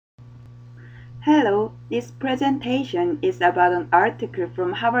Hello, this presentation is about an article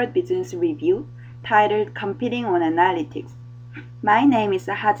from Harvard Business Review titled Competing on Analytics. My name is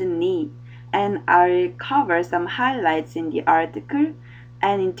Hajin, and I'll cover some highlights in the article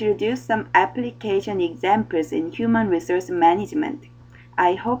and introduce some application examples in human resource management.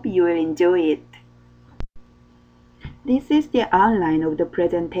 I hope you will enjoy it. This is the outline of the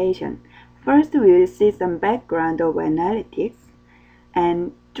presentation. First, we will see some background of analytics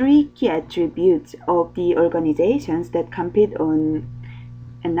and three key attributes of the organizations that compete on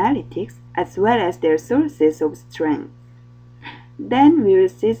analytics, as well as their sources of strength. Then we will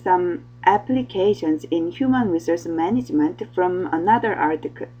see some applications in human resource management from another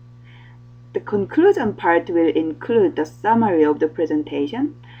article. The conclusion part will include the summary of the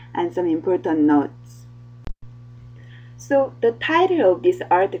presentation and some important notes. So the title of this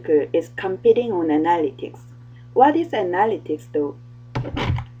article is Competing on Analytics. What is analytics though?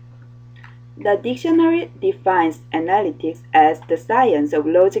 The dictionary defines analytics as the science of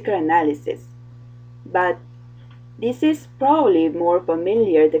logical analysis, but this is probably a more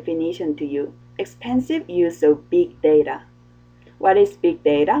familiar definition to you: extensive use of big data. What is big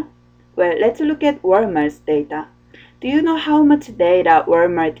data? Well, let's look at Walmart's data. Do you know how much data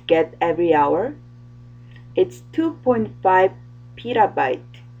Walmart gets every hour? It's 2.5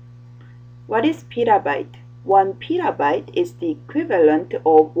 petabyte. What is petabyte? 1 petabyte is the equivalent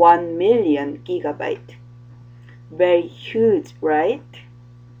of 1 million gigabyte. Very huge, right?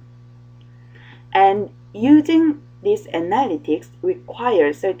 And using this analytics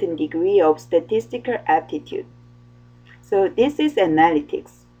requires a certain degree of statistical aptitude. So this is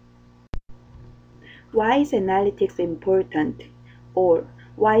analytics. Why is analytics important? Or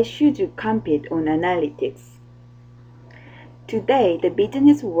why should you compete on analytics? Today, the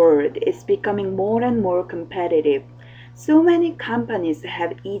business world is becoming more and more competitive. So many companies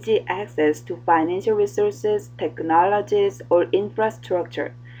have easy access to financial resources, technologies, or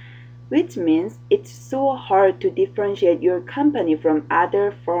infrastructure, which means it's so hard to differentiate your company from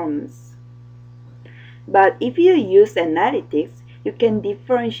other firms. But if you use analytics, you can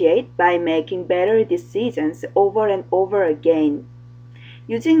differentiate by making better decisions over and over again.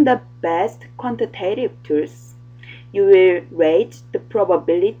 Using the best quantitative tools, you will raise the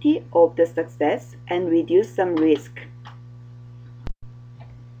probability of the success and reduce some risk.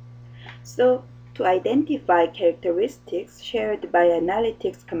 So, to identify characteristics shared by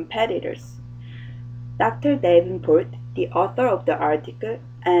analytics competitors, Dr. Davenport, the author of the article,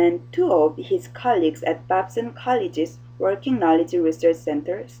 and two of his colleagues at Babson College's Working Knowledge Research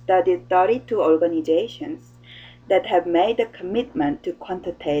Center studied 32 organizations that have made a commitment to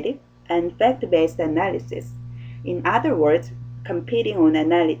quantitative and fact-based analysis. In other words, competing on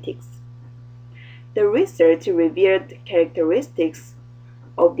analytics. The research revealed characteristics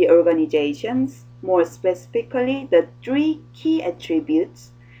of the organizations, more specifically the three key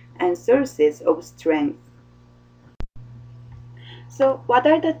attributes and sources of strength. So, what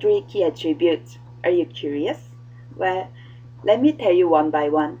are the three key attributes? Are you curious? Well, let me tell you one by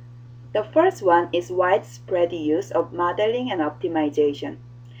one. The first one is widespread use of modeling and optimization.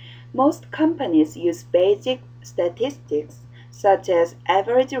 Most companies use basic statistics such as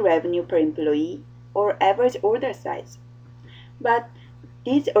average revenue per employee or average order size. But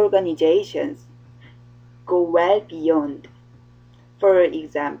these organizations go well beyond. For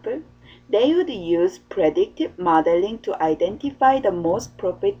example, they would use predictive modeling to identify the most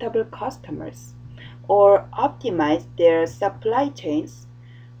profitable customers or optimize their supply chains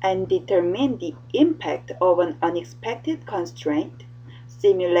and determine the impact of an unexpected constraint,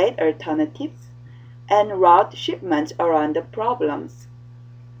 simulate alternatives, and route shipments around the problems.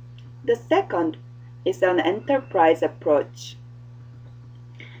 The second is an enterprise approach.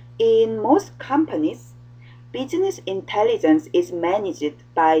 In most companies, business intelligence is managed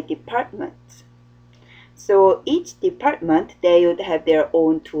by departments. So each department, they would have their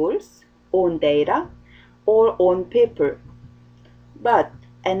own tools, own data, or own people. But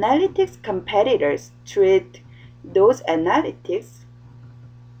analytics competitors treat those analytics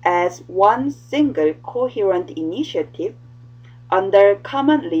as one single coherent initiative under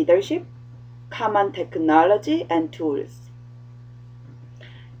common leadership, common technology, and tools.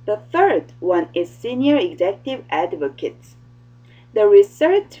 The third one is senior executive advocates. The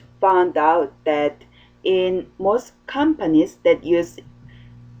research found out that in most companies that use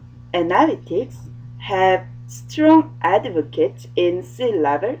analytics have strong advocates in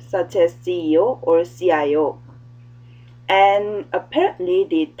C-level, such as CEO or CIO. And apparently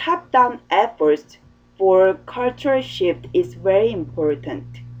the top-down efforts for cultural shift is very important.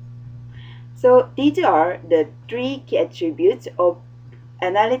 So these are the three key attributes of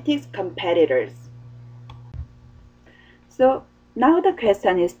analytics competitors. So now the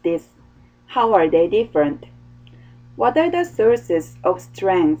question is this: how are they different? What are the sources of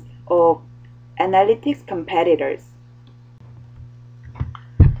strength of analytics competitors?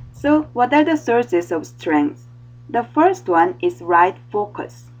 So what are the sources of strength? The first one is right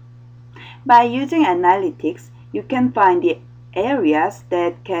focus. By using analytics, you can find the areas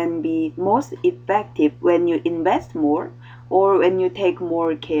that can be most effective when you invest more or when you take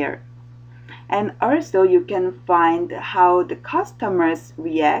more care. And also you can find how the customers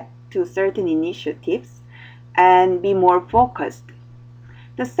react to certain initiatives and be more focused.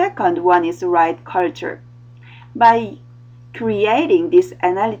 The second one is right culture. By creating this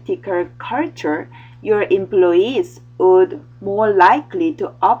analytical culture, your employees would more likely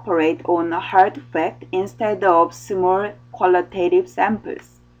to operate on a hard fact instead of small qualitative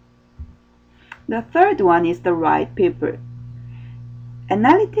samples. The third one is the right people.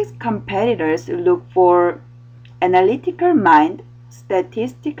 Analytics competitors look for analytical mind,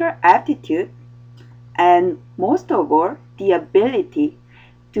 statistical aptitude, and most of all, the ability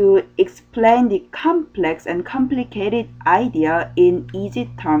to explain the complex and complicated idea in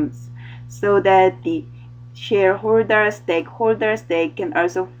easy terms so that the shareholders, stakeholders, they can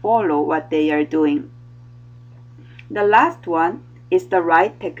also follow what they are doing. The last one is the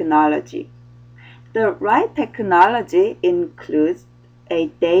right technology. The right technology includes a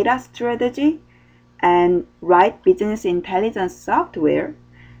data strategy and right business intelligence software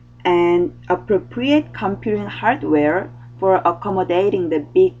and appropriate computing hardware for accommodating the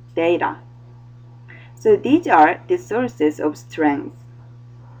big data. So these are the sources of strength.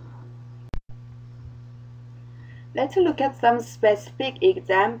 Let's look at some specific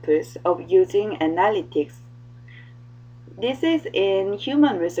examples of using analytics. This is in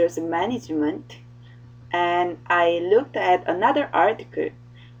human resource management, and I looked at another article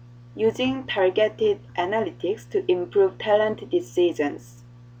using targeted analytics to improve talent decisions,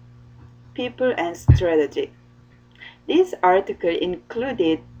 people and strategy. This article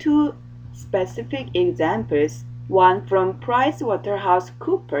included two specific examples, one from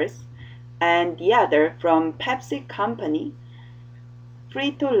PricewaterhouseCoopers and the other from Pepsi Company,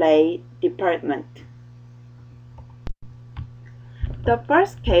 Frito-Lay department. The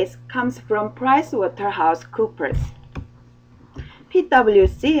first case comes from PricewaterhouseCoopers.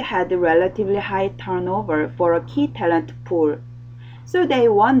 PwC had a relatively high turnover for a key talent pool, so they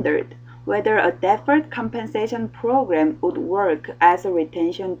wondered whether a deferred compensation program would work as a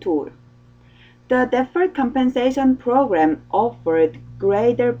retention tool. The deferred compensation program offered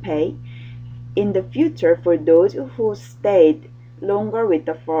greater pay in the future for those who stayed longer with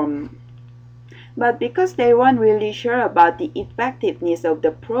the firm. But because they weren't really sure about the effectiveness of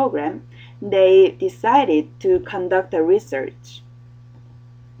the program, they decided to conduct a research.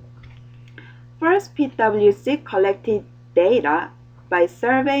 First, PwC collected data by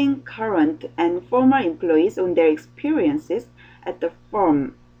surveying current and former employees on their experiences at the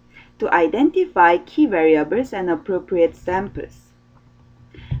firm to identify key variables and appropriate samples.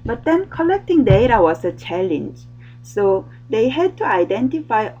 But then collecting data was a challenge, so they had to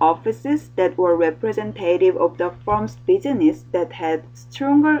identify offices that were representative of the firm's business that had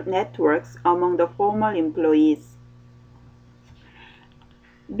stronger networks among the former employees.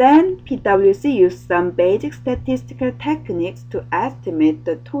 Then PwC used some basic statistical techniques to estimate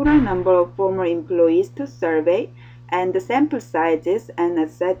the total number of former employees to survey and the sample sizes and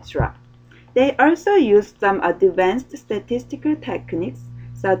etc. They also used some advanced statistical techniques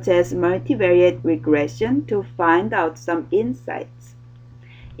such as multivariate regression to find out some insights.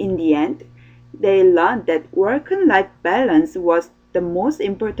 In the end, they learned that work and life balance was the most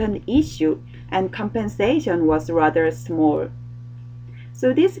important issue and compensation was rather small.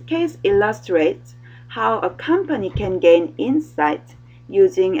 So this case illustrates how a company can gain insight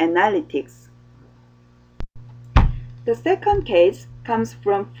using analytics. The second case comes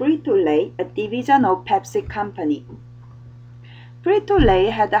from Frito-Lay, a division of Pepsi Company.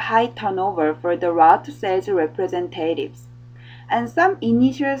 Frito-Lay had a high turnover for the route sales representatives, and some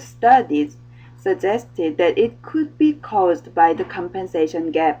initial studies suggested that it could be caused by the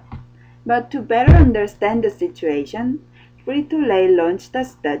compensation gap. But to better understand the situation, Frito-Lay launched a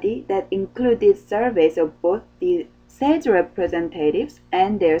study that included surveys of both the sales representatives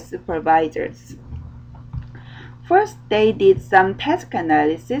and their supervisors. First, they did some task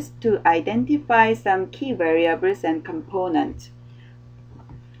analysis to identify some key variables and components.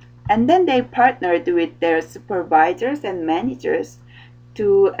 And then they partnered with their supervisors and managers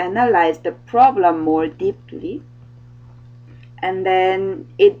to analyze the problem more deeply. And then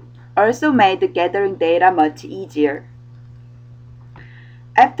it also made gathering data much easier.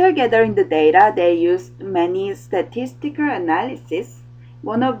 After gathering the data, they used many statistical analysis.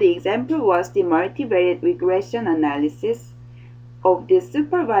 One of the examples was the multivariate regression analysis of the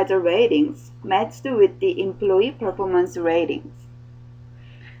supervisor ratings matched with the employee performance ratings.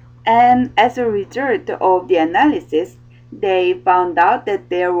 And as a result of the analysis, they found out that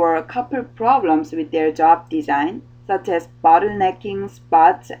there were a couple problems with their job design, such as bottlenecking,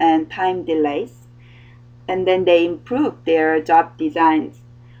 spots, and time delays. And then they improved their job designs.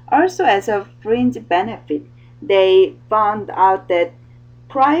 Also, as a fringe benefit, they found out that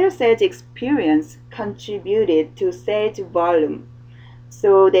prior sales experience contributed to sales volume.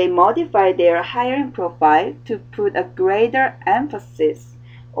 So they modified their hiring profile to put a greater emphasis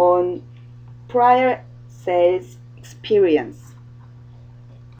on prior sales experience.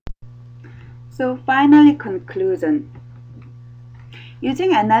 So finally, conclusion.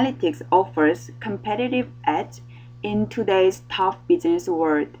 Using analytics offers competitive edge in today's tough business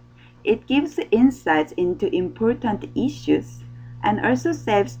world. It gives insights into important issues and also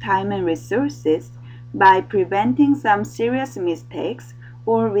saves time and resources by preventing some serious mistakes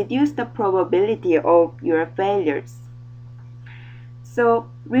or reduce the probability of your failures.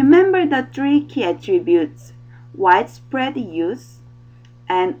 So remember the 3 key attributes: widespread use,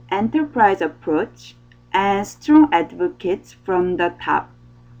 an enterprise approach, and strong advocates from the top.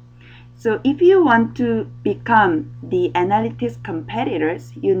 So if you want to become the analytics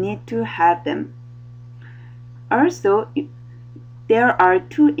competitors, you need to have them. Also, there are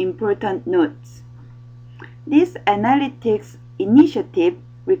 2 important notes. This analytics initiative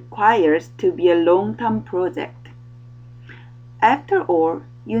requires to be a long-term project. After all,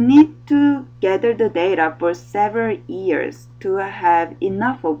 you need to gather the data for several years to have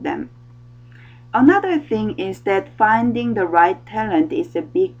enough of them. Another thing is that finding the right talent is a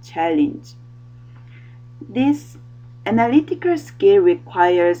big challenge. This analytical skill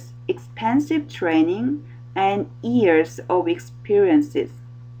requires extensive training and years of experiences.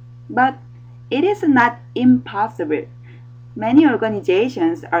 But it is not impossible. Many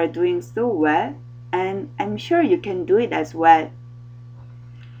organizations are doing so well, and I'm sure you can do it as well.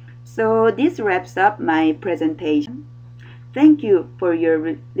 So this wraps up my presentation. Thank you for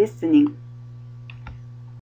your listening.